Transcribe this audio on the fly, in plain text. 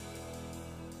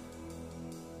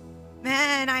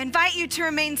Amen. I invite you to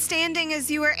remain standing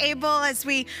as you are able as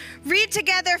we read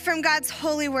together from God's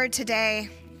holy word today.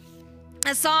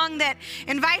 A song that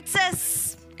invites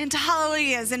us into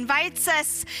hallelujahs, invites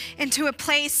us into a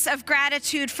place of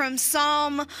gratitude from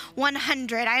Psalm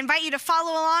 100. I invite you to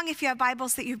follow along if you have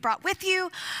Bibles that you've brought with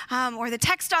you, or the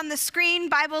text on the screen,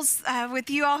 Bibles with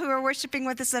you all who are worshiping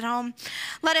with us at home.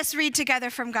 Let us read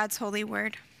together from God's holy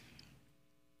word.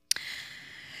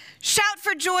 Shout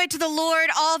for joy to the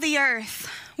Lord, all the earth.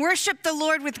 Worship the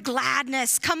Lord with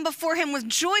gladness. Come before him with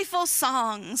joyful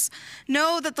songs.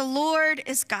 Know that the Lord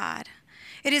is God.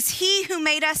 It is he who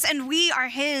made us, and we are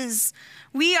his.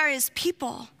 We are his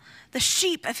people, the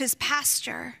sheep of his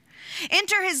pasture.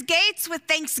 Enter his gates with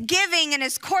thanksgiving and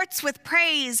his courts with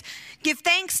praise. Give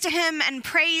thanks to him and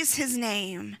praise his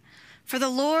name. For the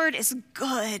Lord is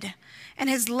good, and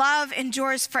his love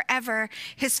endures forever.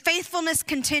 His faithfulness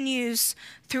continues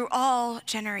through all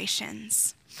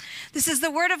generations. This is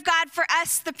the word of God for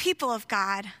us, the people of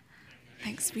God.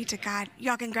 Thanks be to God.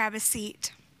 Y'all can grab a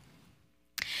seat.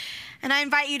 And I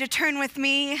invite you to turn with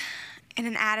me in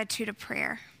an attitude of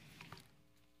prayer.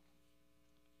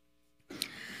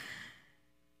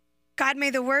 God, may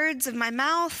the words of my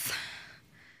mouth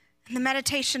and the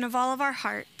meditation of all of our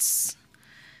hearts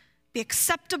be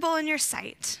acceptable in your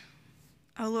sight,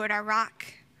 O Lord, our rock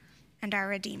and our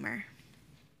redeemer.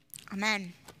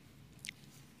 Amen.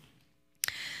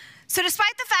 So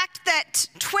despite the fact that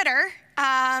Twitter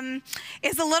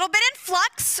is a little bit in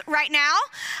flux right now,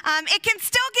 it can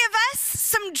still give us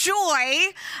some joy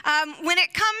when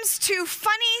it comes to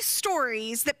funny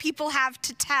stories that people have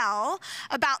to tell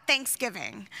about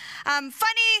Thanksgiving. Funny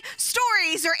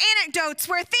stories or anecdotes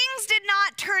where things did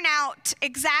not turn out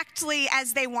exactly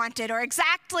as they wanted or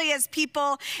exactly as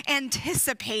people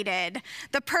anticipated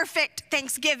the perfect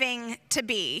Thanksgiving to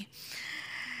be.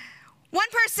 One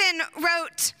person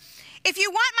wrote, "If you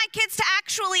want my kids to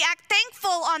actually act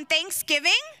thankful on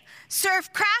Thanksgiving,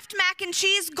 serve Kraft mac and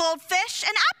cheese, goldfish,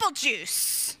 and apple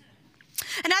juice."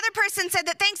 Another person said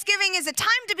that Thanksgiving is a time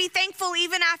to be thankful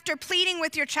even after pleading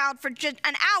with your child for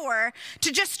an hour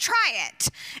to just try it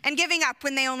and giving up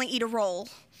when they only eat a roll.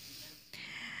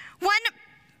 One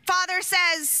father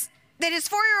says that his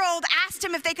 4-year-old asked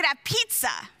him if they could have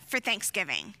pizza for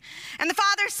Thanksgiving. And the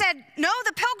father said, "No,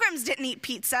 the Pilgrims didn't eat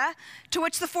pizza," to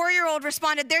which the 4-year-old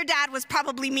responded, "Their dad was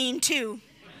probably mean too."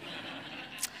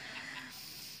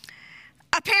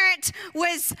 A parent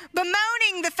was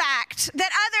bemoaning the fact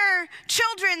that other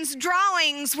children's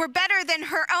drawings were better than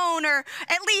her own, or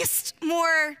at least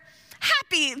more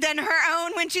happy than her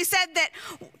own, when she said that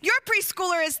your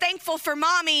preschooler is thankful for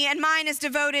mommy and mine has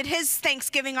devoted his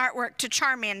Thanksgiving artwork to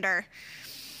Charmander.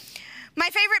 My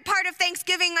favorite part of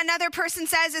Thanksgiving, another person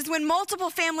says, is when multiple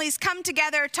families come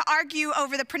together to argue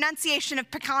over the pronunciation of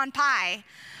pecan pie,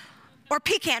 or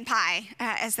pecan pie,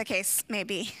 as the case may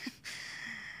be.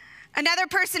 Another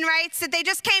person writes that they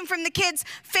just came from the kids'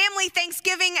 family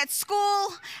Thanksgiving at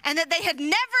school and that they had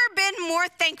never been more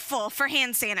thankful for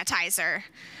hand sanitizer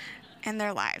in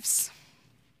their lives.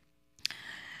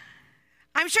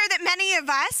 I'm sure that many of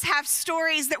us have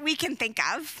stories that we can think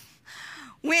of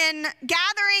when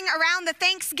gathering around the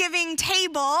Thanksgiving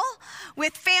table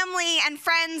with family and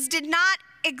friends did not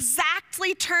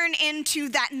exactly turn into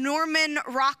that Norman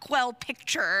Rockwell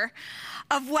picture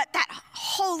of what that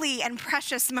holy and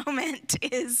precious moment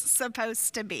is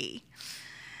supposed to be.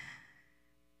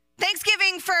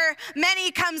 Thanksgiving for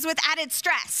many comes with added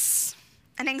stress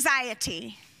and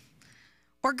anxiety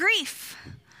or grief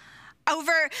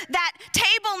over that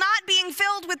table not being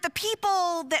filled with the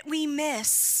people that we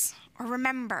miss or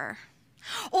remember,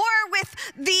 or with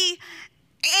the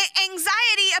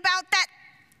anxiety about that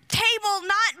table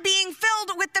not being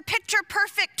filled with the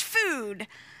picture-perfect food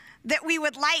that we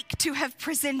would like to have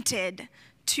presented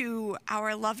to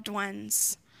our loved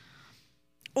ones.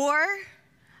 Or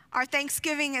our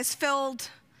Thanksgiving is filled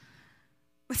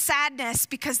with sadness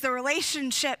because the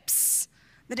relationships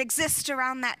that exist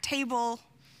around that table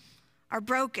are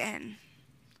broken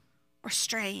or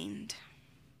strained.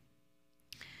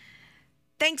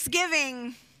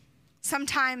 Thanksgiving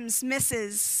sometimes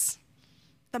misses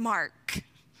the mark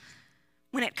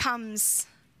when it comes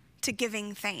to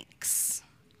giving thanks.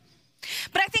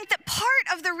 But I think that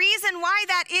part of the reason why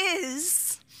that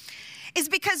is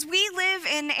because we live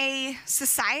in a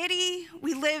society,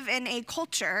 we live in a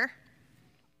culture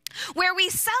where we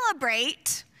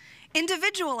celebrate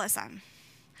individualism.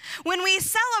 When we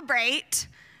celebrate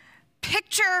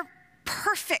picture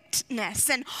perfectness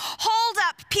and hold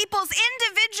up people's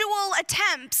individual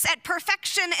attempts at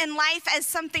perfection in life as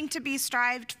something to be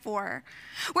strived for,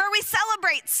 where we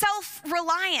celebrate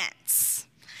self-reliance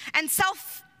and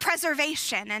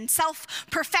self-preservation and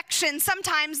self-perfection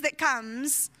sometimes that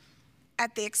comes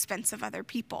at the expense of other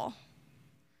people.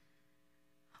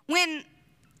 When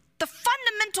the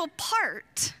fundamental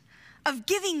part of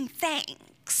giving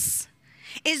thanks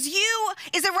is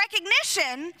a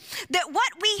recognition that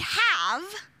what we have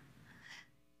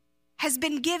has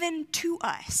been given to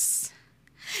us.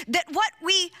 That what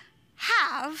we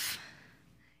have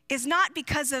is not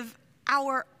because of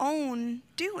our own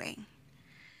doing.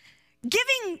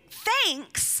 Giving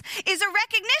thanks is a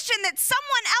recognition that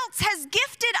someone else has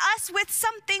gifted us with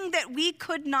something that we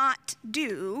could not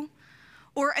do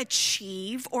or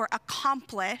achieve or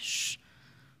accomplish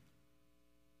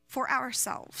for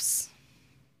ourselves.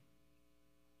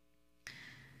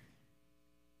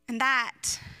 And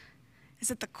that is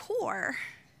at the core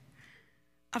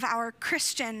of our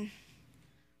Christian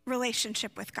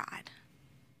relationship with God.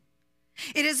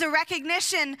 It is a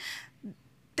recognition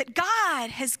that God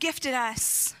has gifted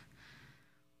us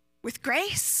with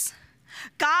grace.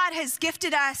 God has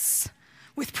gifted us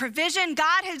with provision.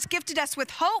 God has gifted us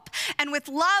with hope and with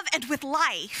love and with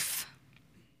life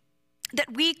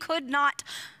that we could not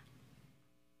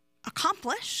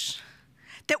accomplish,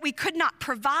 that we could not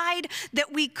provide,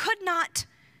 that we could not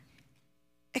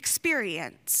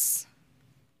experience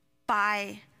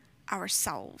by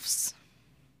ourselves.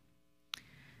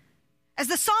 As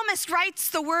the psalmist writes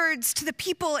the words to the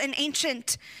people in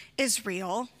ancient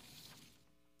Israel,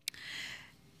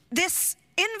 this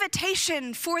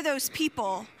invitation for those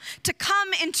people to come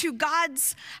into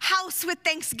God's house with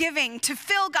thanksgiving, to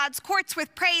fill God's courts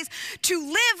with praise, to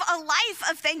live a life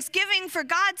of thanksgiving for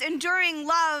God's enduring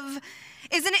love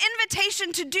is an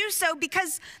invitation to do so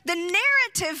because the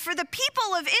narrative for the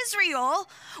people of Israel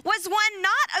was one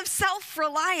not of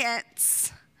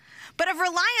self-reliance, but of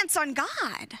reliance on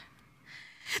God.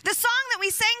 The song that we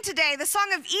sang today, the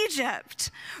Song of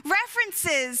Egypt,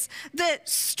 references the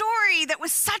story that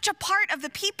was such a part of the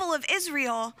people of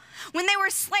Israel. When they were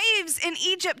slaves in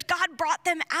Egypt, God brought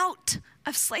them out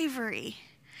of slavery.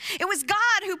 It was God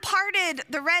who parted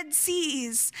the Red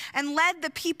Seas and led the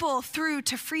people through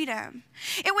to freedom.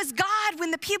 It was God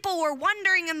when the people were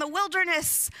wandering in the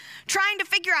wilderness, trying to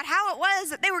figure out how it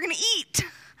was that they were going to eat.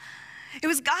 It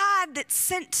was God that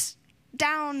sent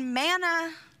down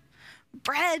manna,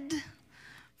 bread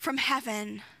from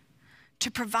heaven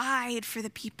to provide for the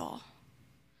people.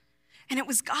 And it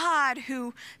was God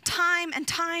who, time and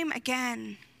time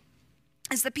again,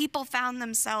 as the people found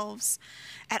themselves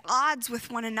at odds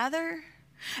with one another,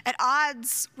 at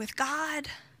odds with God,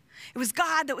 it was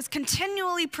God that was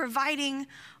continually providing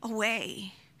a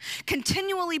way,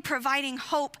 continually providing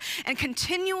hope, and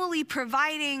continually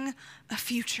providing a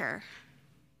future.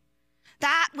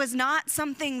 That was not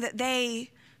something that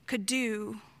they could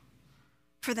do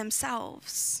for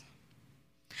themselves.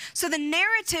 So the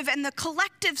narrative and the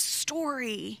collective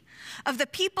story of the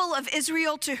people of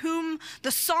Israel to whom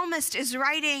the psalmist is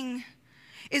writing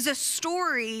is a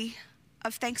story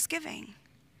of thanksgiving.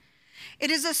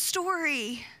 It is a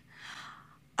story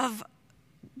of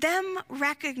them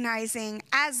recognizing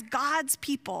as God's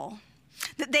people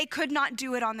that they could not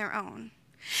do it on their own.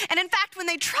 And in fact, when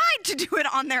they tried to do it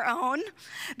on their own,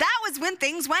 that was when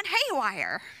things went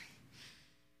haywire.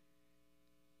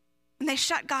 When they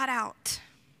shut God out,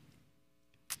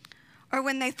 or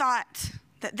when they thought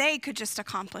that they could just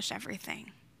accomplish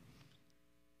everything.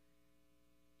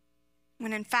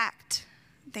 When in fact,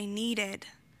 they needed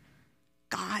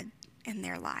God in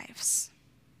their lives.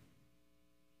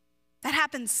 That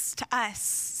happens to us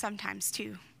sometimes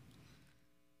too.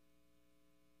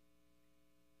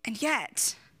 And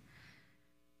yet,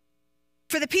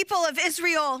 for the people of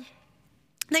Israel,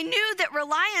 they knew that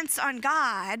reliance on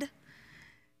God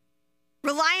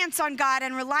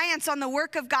and reliance on the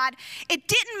work of God, it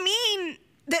didn't mean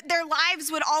that their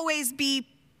lives would always be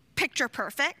picture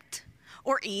perfect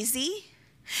or easy.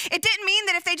 It didn't mean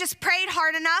that if they just prayed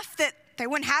hard enough that they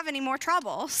wouldn't have any more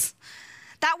troubles.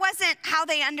 That wasn't how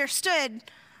they understood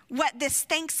what this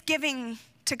thanksgiving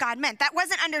to God meant. That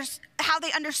wasn't how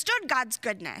they understood God's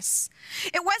goodness.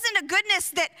 It wasn't a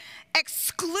goodness that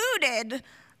excluded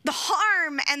the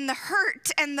harm and the hurt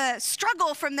and the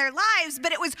struggle from their lives,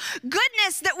 but it was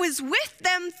goodness that was with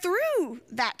them through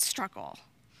that struggle,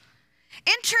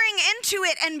 entering into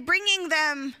it and bringing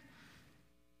them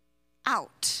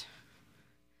out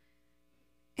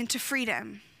into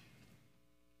freedom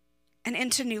and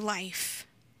into new life.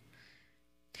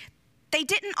 They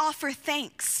didn't offer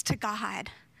thanks to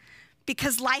God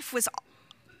because life was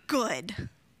good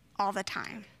all the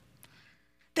time.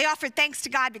 They offered thanks to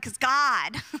God because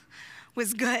God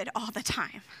was good all the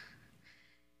time,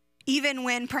 even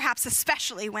when, perhaps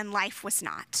especially when life was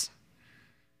not.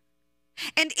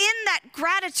 And in that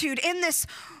gratitude, in this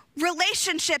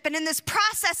relationship, and in this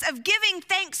process of giving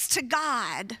thanks to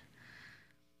God,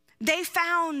 they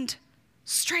found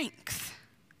strength,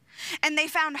 and they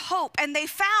found hope, and they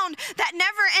found that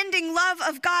never-ending love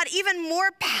of God even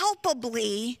more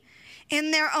palpably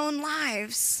in their own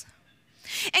lives.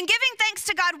 In giving thanks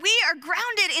to God, we are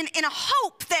grounded in a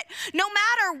hope that no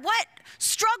matter what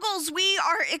struggles we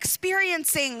are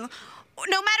experiencing,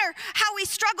 no matter how we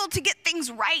struggle to get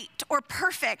things right or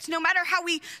perfect, no matter how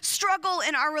we struggle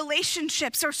in our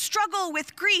relationships or struggle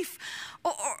with grief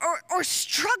or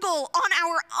struggle on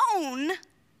our own,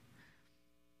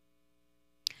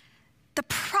 the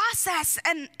process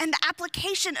and the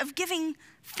application of giving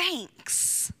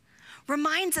thanks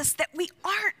reminds us that we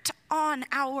aren't on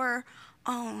our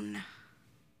own,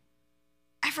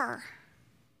 ever.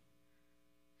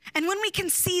 And when we can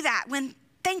see that, when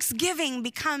Thanksgiving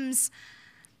becomes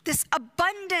this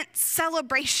abundant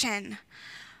celebration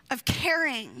of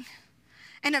caring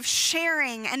and of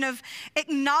sharing and of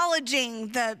acknowledging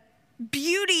the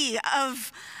beauty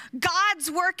of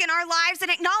God's work in our lives and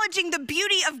acknowledging the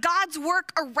beauty of God's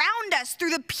work around us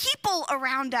through the people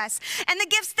around us and the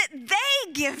gifts that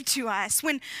they give to us.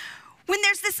 When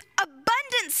there's this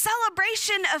abundant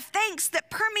celebration of thanks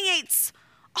that permeates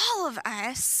all of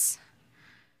us,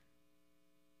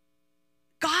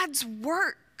 God's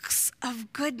works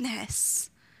of goodness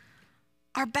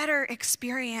are better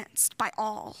experienced by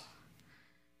all,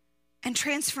 and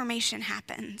transformation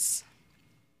happens.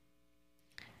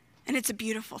 And it's a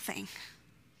beautiful thing.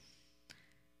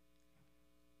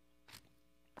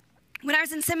 When I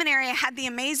was in seminary, I had the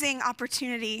amazing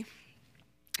opportunity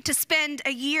to spend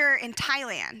a year in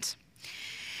Thailand.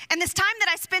 And this time that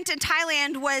I spent in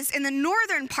Thailand was in the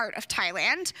northern part of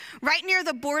Thailand, right near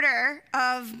the border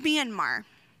of Myanmar.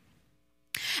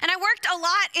 And I worked a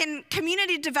lot in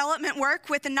community development work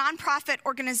with a nonprofit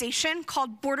organization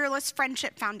called Borderless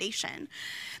Friendship Foundation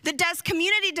that does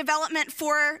community development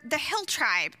for the Hill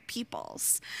Tribe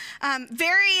peoples,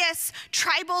 various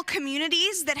tribal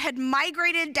communities that had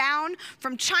migrated down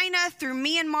from China through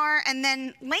Myanmar and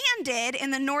then landed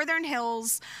in the northern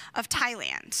hills of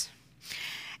Thailand.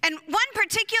 And one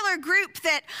particular group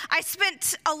that I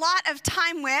spent a lot of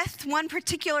time with, one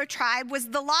particular tribe, was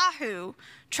the Lahu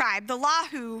tribe, the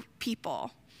Lahu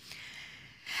people.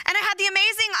 And I had the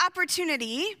amazing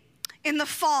opportunity in the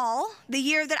fall, the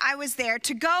year that I was there,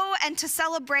 to go and to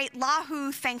celebrate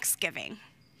Lahu Thanksgiving.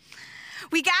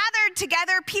 We gathered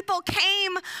together. People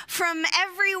came from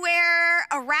everywhere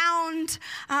around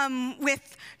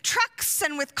with trucks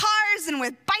and with cars and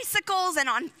with bicycles and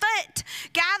on foot,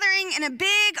 gathering in a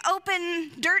big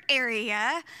open dirt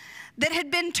area that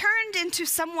had been turned into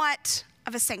somewhat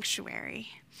of a sanctuary.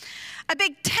 A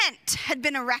big tent had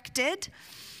been erected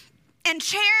and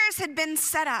chairs had been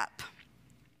set up,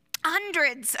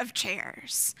 hundreds of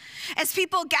chairs, as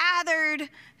people gathered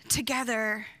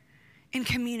together in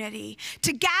community,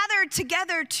 to gather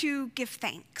together to give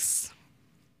thanks.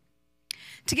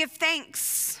 To give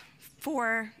thanks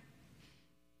for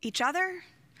each other,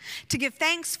 to give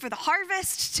thanks for the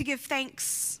harvest, to give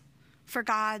thanks for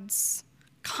God's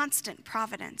constant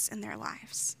providence in their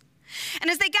lives. And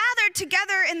as they gathered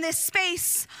together in this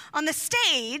space on the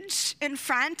stage in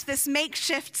front, this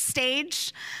makeshift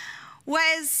stage, were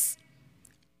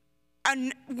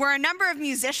a number of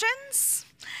musicians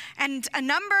and a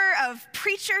number of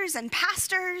preachers and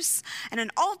pastors and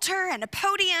an altar and a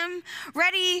podium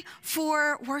ready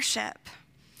for worship.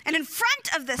 And in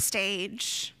front of the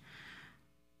stage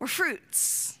were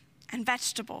fruits and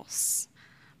vegetables,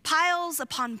 piles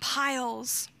upon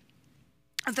piles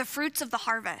of the fruits of the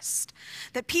harvest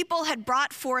that people had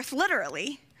brought forth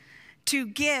literally to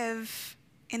give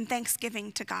in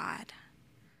thanksgiving to God.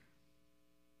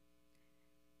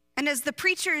 And as the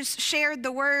preachers shared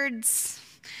the words,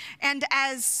 and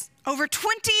as over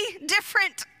 20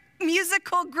 different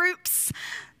musical groups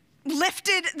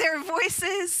lifted their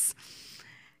voices,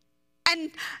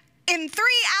 and in 3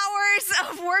 hours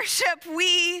of worship,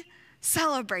 we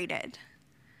celebrated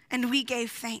and we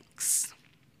gave thanks,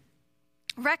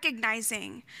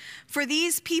 recognizing for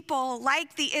these people,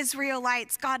 like the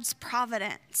Israelites, God's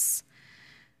providence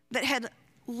that had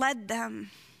led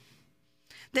them,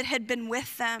 that had been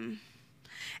with them,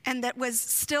 and that was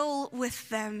still with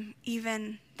them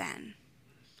even then.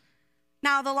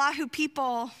 Now, the Lahu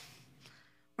people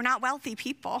were not wealthy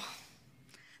people.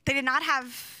 They did not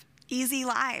have easy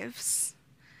lives.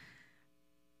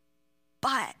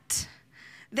 But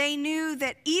they knew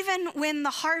that even when the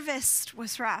harvest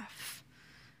was rough,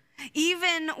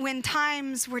 even when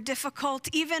times were difficult,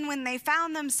 even when they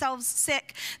found themselves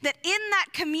sick, that in that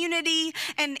community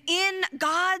and in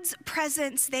God's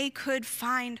presence, they could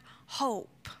find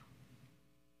hope.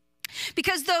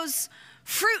 Because those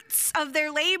fruits of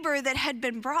their labor that had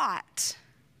been brought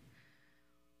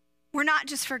were not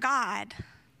just for God,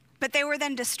 but they were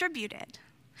then distributed.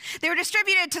 They were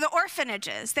distributed to the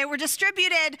orphanages. They were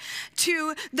distributed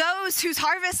to those whose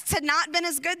harvests had not been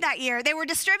as good that year. They were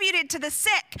distributed to the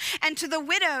sick and to the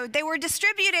widowed. They were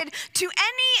distributed to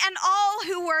any and all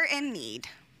who were in need.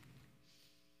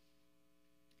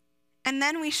 And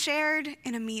then we shared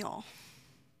in a meal.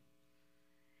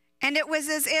 And it was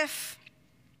as if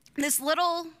this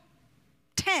little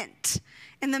tent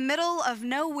in the middle of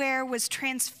nowhere was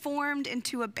transformed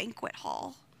into a banquet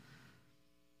hall.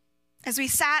 As we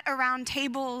sat around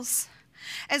tables,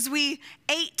 as we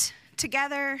ate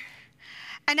together,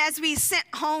 and as we sent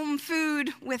home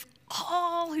food with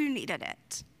all who needed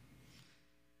it,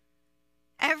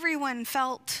 everyone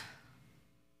felt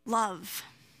love.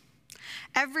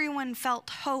 Everyone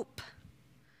felt hope.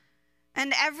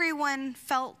 And everyone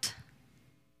felt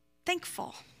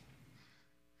thankful.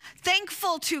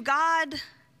 Thankful to God,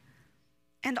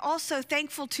 and also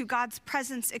thankful to God's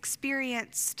presence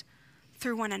experienced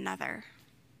through one another.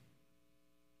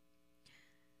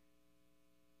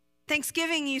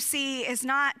 Thanksgiving, you see, is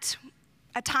not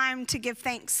a time to give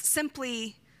thanks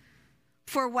simply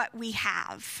for what we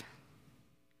have,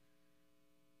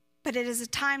 but it is a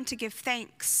time to give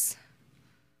thanks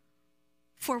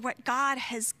for what God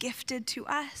has gifted to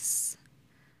us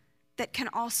that can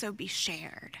also be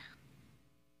shared.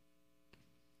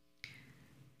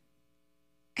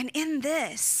 And in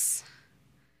this,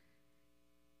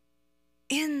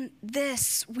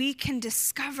 we can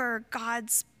discover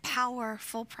God's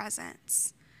powerful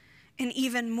presence in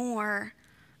even more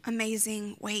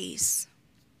amazing ways.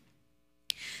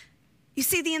 You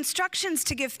see, the instructions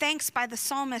to give thanks by the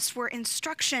psalmist were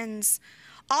instructions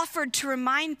offered to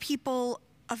remind people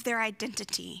of their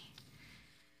identity.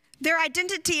 Their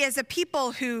identity as a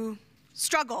people who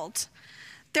struggled.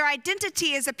 Their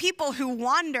identity as a people who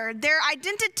wandered. Their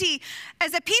identity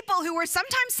as a people who were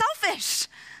sometimes selfish.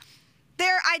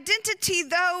 Their identity,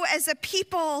 though, as a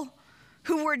people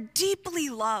who were deeply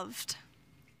loved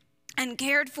and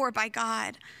cared for by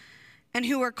God, and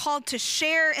who were called to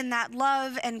share in that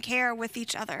love and care with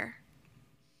each other.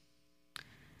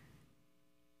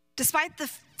 Despite the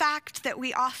fact that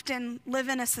we often live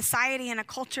in a society and a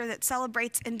culture that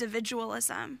celebrates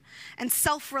individualism and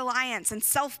self-reliance and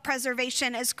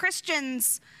self-preservation, as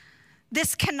Christians,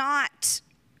 this cannot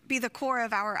be the core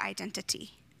of our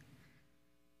identity.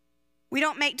 We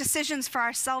don't make decisions for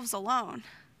ourselves alone.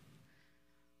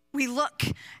 We look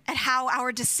at how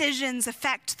our decisions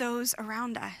affect those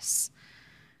around us.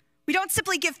 We don't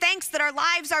simply give thanks that our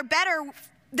lives are better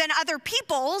than other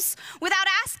people's without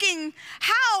asking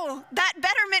how that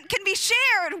betterment can be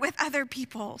shared with other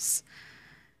people's.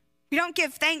 We don't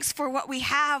give thanks for what we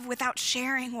have without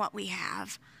sharing what we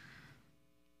have.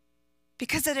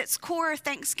 Because at its core,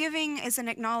 Thanksgiving is an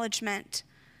acknowledgement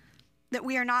that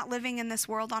we are not living in this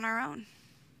world on our own.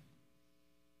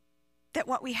 That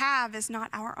what we have is not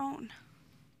our own.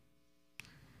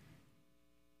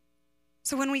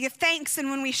 So when we give thanks and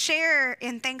when we share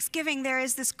in Thanksgiving, there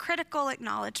is this critical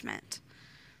acknowledgement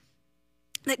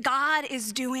that God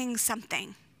is doing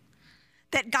something,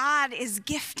 that God is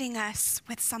gifting us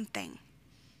with something,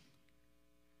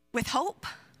 with hope,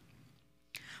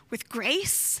 with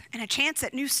grace and a chance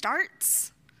at new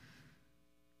starts,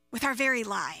 with our very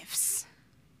lives.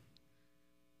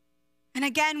 And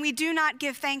again, we do not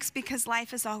give thanks because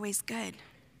life is always good,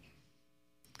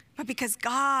 but because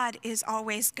God is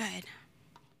always good.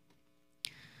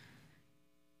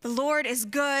 The Lord is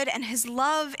good and his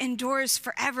love endures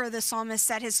forever, the psalmist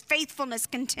said. His faithfulness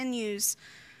continues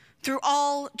through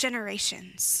all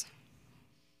generations.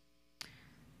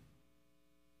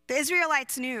 The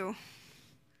Israelites knew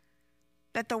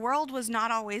that the world was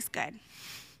not always good,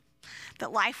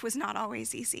 that life was not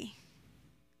always easy.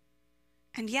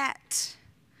 And yet,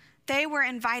 they were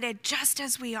invited, just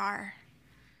as we are,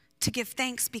 to give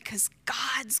thanks because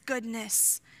God's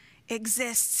goodness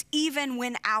exists even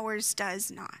when ours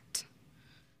does not.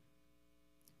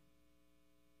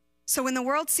 So when the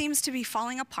world seems to be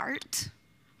falling apart,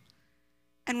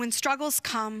 and when struggles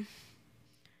come,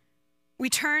 we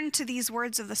turn to these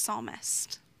words of the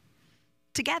psalmist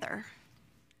together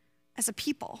as a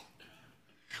people.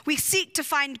 We seek to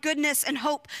find goodness and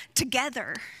hope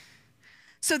together,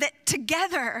 so that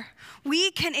together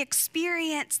we can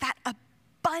experience that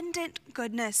abundant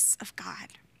goodness of God.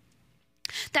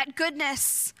 That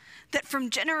goodness that from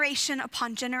generation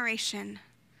upon generation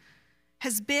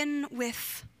has been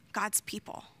with God's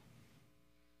people,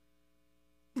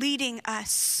 leading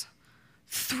us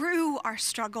through our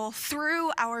struggle,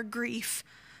 through our grief,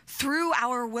 through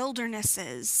our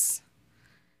wildernesses,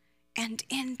 and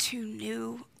into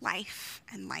new life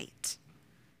and light.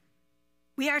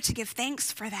 We are to give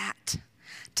thanks for that,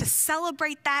 to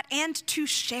celebrate that, and to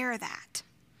share that,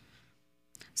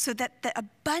 so that the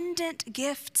abundant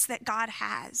gifts that God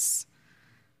has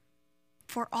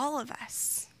for all of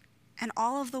us and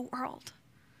all of the world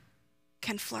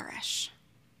can flourish.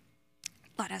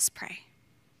 Let us pray.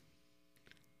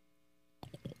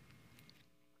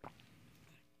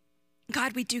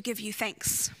 God, we do give you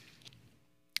thanks.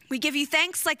 We give you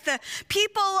thanks like the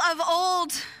people of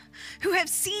old who have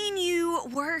seen you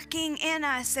working in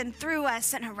us and through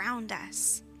us and around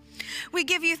us. We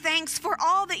give you thanks for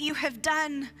all that you have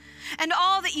done and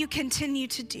all that you continue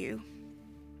to do.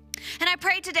 And I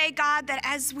pray today, God, that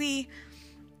as we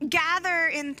gather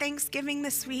in Thanksgiving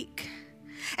this week,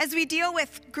 as we deal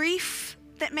with grief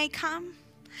that may come,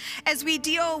 as we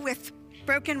deal with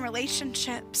broken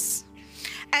relationships,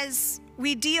 as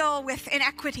we deal with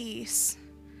inequities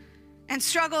and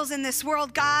struggles in this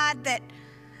world, God, that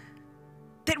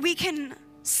we can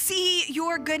see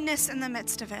your goodness in the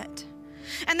midst of it,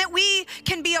 and that we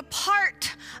can be a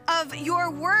part of your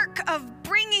work of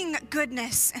bringing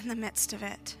goodness in the midst of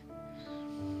it,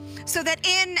 so that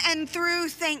in and through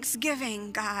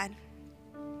Thanksgiving, God,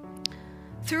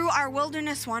 through our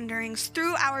wilderness wanderings,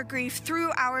 through our grief,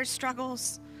 through our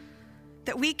struggles,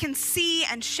 that we can see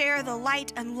and share the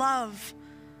light and love,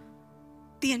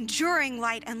 the enduring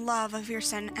light and love of your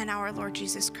Son and our Lord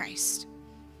Jesus Christ.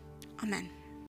 Amen.